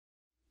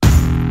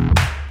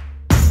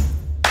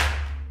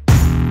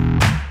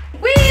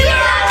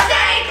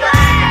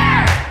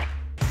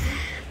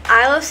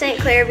love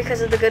St. Clare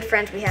because of the good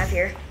friends we have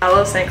here. I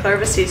love St. Clare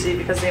of Assisi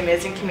because of the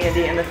amazing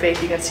community and the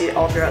faith you can see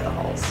all throughout the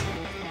halls.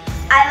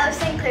 I love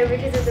St. Clare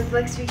because of the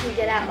books we can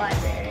get at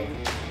library.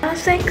 I love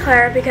St.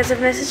 Clare because of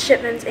Mrs.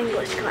 Shipman's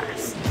English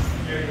class.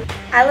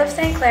 I love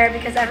St. Clare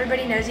because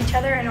everybody knows each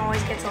other and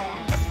always gets along.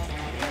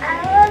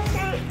 I love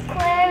St.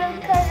 Clare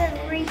because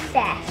of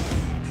recess.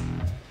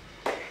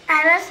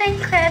 I love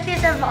St. Clare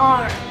because of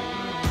art.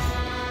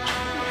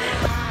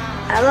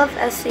 I love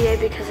SCA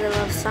because I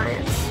love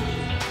science.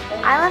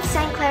 I love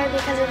St. Clare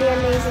because of the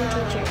amazing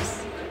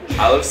teachers.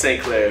 I love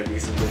St. Clare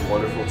because of the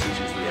wonderful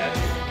teachers we have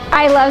here.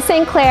 I love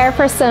St. Clare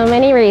for so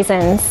many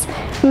reasons,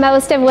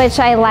 most of which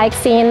I like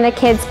seeing the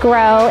kids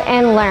grow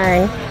and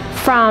learn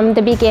from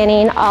the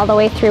beginning all the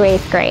way through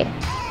 8th grade.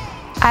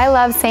 I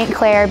love St.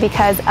 Clare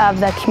because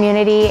of the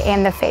community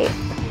and the faith.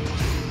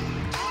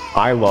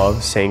 I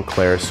love St.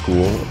 Clare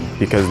School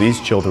because these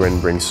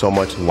children bring so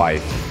much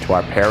life to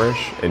our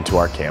parish and to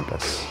our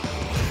campus.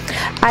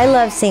 I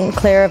love St.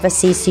 Clare of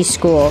Assisi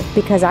School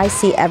because I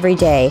see every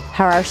day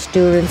how our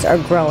students are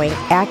growing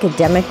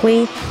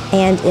academically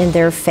and in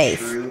their faith.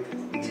 True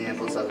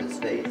examples of His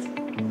faith,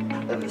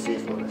 of His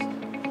faithfulness,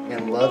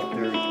 and love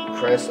through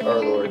Christ our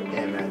Lord.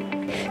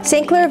 Amen.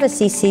 St. Clare of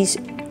Assisi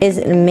is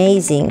an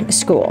amazing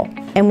school,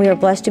 and we are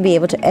blessed to be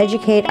able to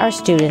educate our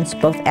students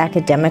both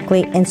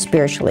academically and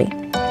spiritually.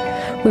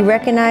 We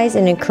recognize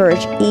and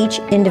encourage each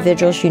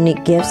individual's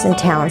unique gifts and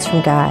talents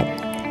from God.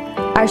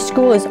 Our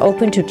school is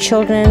open to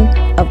children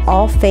of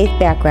all faith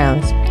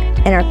backgrounds,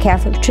 and our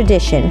Catholic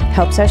tradition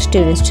helps our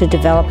students to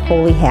develop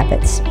holy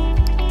habits,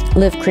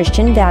 live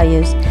Christian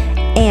values,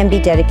 and be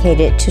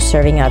dedicated to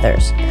serving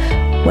others.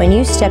 When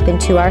you step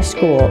into our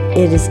school,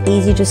 it is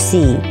easy to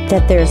see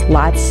that there's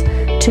lots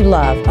to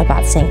love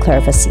about St. Clare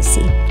of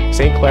Assisi.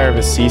 St. Clare of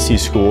Assisi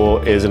School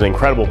is an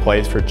incredible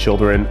place for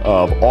children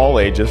of all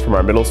ages, from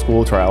our middle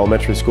school to our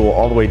elementary school,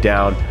 all the way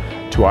down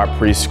to our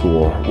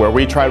preschool, where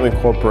we try to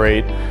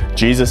incorporate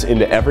Jesus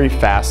into every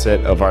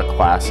facet of our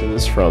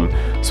classes, from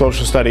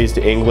social studies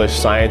to English,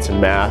 science,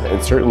 and math,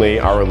 and certainly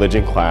our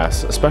religion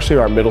class, especially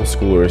our middle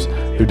schoolers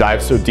who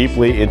dive so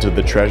deeply into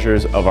the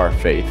treasures of our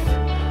faith.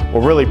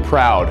 We're really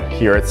proud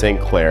here at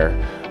St. Clare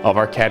of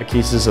our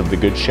Catechesis of the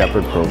Good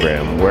Shepherd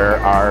program, where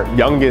our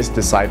youngest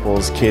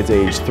disciples, kids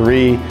age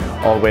 3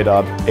 all the way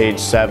to age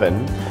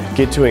 7,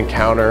 get to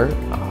encounter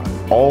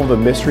all the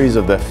mysteries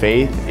of the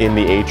faith in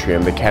the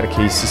atrium, the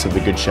Catechesis of the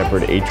Good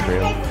Shepherd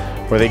atrium,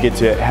 where they get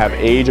to have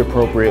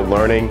age-appropriate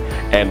learning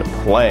and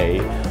play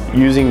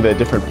using the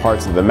different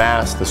parts of the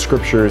Mass, the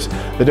Scriptures,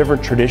 the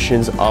different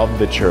traditions of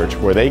the Church,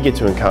 where they get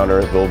to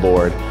encounter the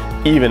Lord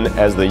even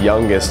as the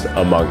youngest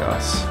among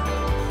us.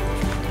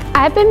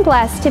 I've been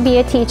blessed to be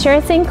a teacher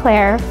at St.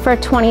 Clare for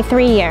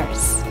 23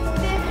 years.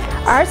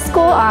 Our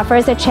school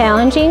offers a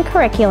challenging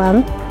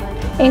curriculum,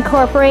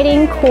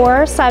 incorporating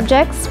core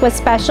subjects with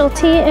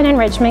specialty and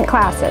enrichment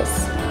classes.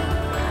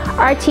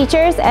 Our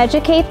teachers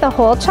educate the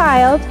whole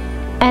child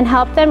and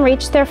help them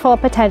reach their full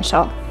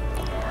potential.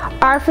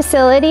 Our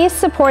facilities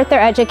support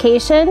their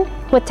education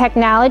with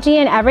technology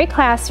in every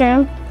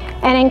classroom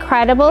and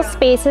incredible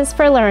spaces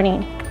for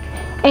learning,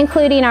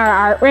 including our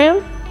art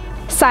room,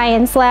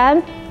 science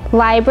lab,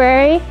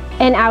 library,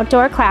 and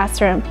outdoor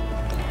classroom.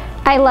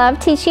 I love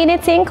teaching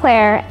at St.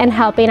 Clare and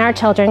helping our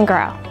children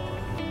grow.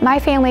 My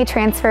family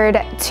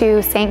transferred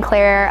to St.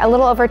 Clare a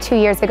little over 2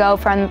 years ago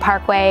from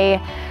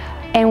Parkway,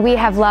 and we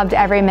have loved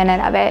every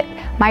minute of it.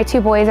 My 2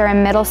 boys are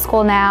in middle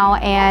school now,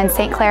 and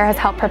St. Clare has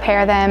helped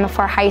prepare them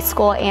for high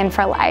school and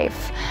for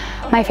life.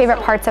 My favorite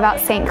parts about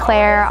St.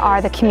 Clare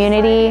are the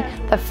community,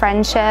 the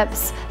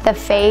friendships, the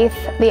faith,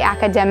 the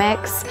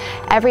academics.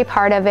 Every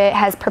part of it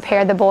has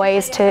prepared the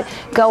boys to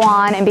go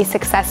on and be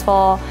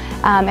successful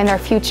in their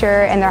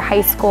future, in their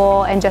high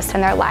school, and just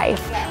in their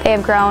life. They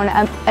have grown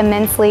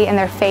immensely in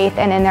their faith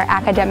and in their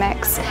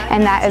academics,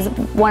 and that is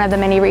one of the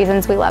many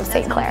reasons we love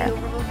St. Clare.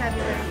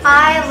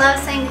 I love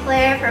St.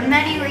 Clare for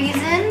many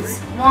reasons.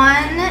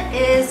 One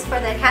is for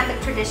the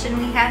Catholic tradition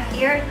we have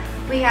here.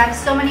 We have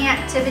so many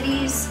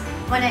activities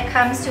when it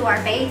comes to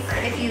our faith.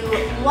 If you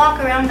walk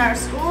around our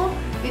school,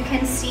 you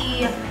can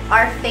see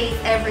our faith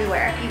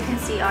everywhere. You can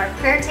see our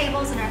prayer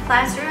tables in our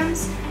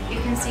classrooms. You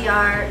can see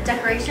our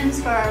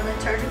decorations for our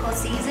liturgical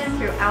season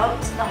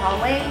throughout the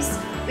hallways.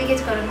 We get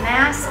to go to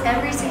Mass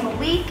every single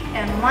week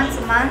and once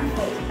a month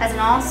as an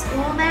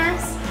all-school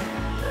Mass.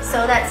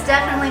 So that's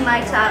definitely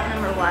my top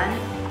number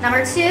 1.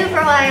 Number 2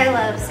 for why I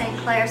love St.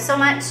 Clare so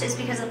much is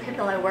because of the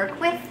people I work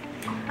with.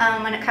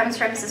 When it comes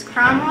from Mrs.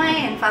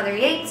 Cromway and Father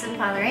Yates and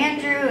Father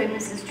Andrew and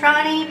Mrs.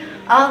 Trotty,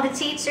 all the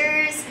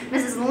teachers,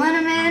 Mrs.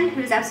 Linneman,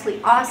 who's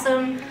absolutely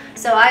awesome.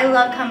 So I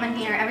love coming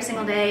here every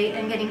single day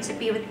and getting to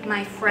be with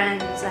my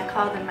friends. I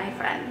call them my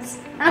friends.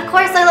 And of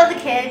course I love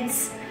the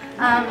kids.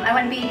 I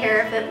wouldn't be here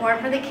if it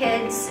weren't for the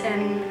kids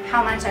and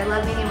how much I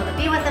love being able to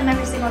be with them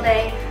every single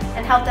day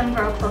and help them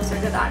grow closer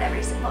to God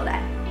every single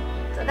day.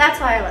 So that's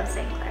why I love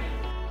St. Clare.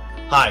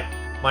 Hi,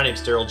 my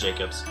name's Daryl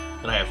Jacobs,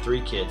 and I have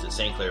 3 kids at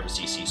St. Clare of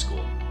Assisi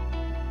School.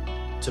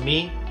 To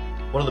me,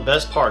 one of the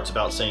best parts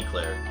about St.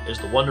 Clare is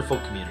the wonderful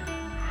community.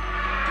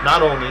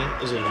 Not only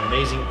is it an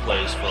amazing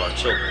place for our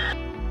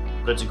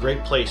children, but it's a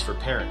great place for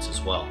parents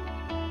as well.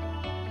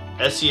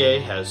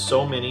 SCA has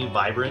so many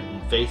vibrant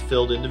and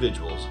faith-filled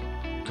individuals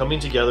coming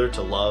together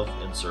to love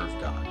and serve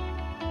God.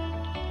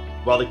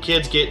 While the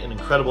kids get an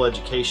incredible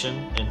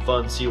education and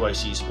fun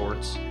CYC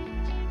sports,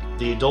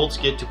 the adults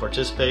get to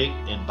participate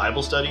in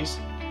Bible studies,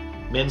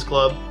 men's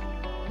club,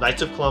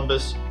 Knights of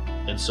Columbus,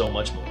 and so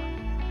much more.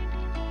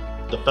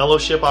 The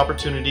fellowship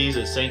opportunities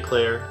at St.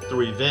 Clare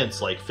through events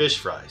like fish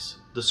fries,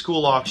 the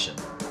school auction,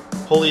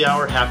 Holy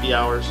Hour happy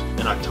hours,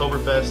 and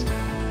Oktoberfest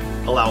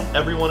allow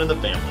everyone in the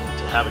family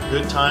to have a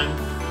good time,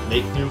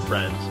 make new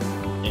friends,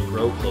 and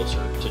grow closer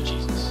to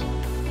Jesus.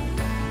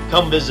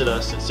 Come visit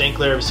us at St.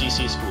 Clare of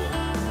Assisi School,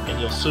 and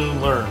you'll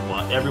soon learn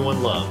why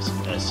everyone loves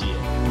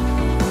SCA.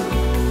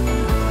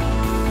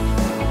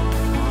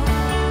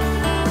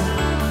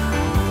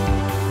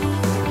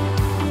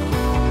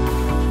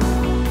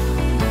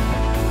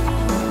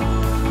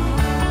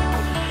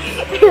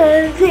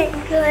 St.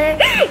 Clare,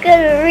 go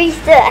to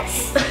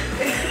recess.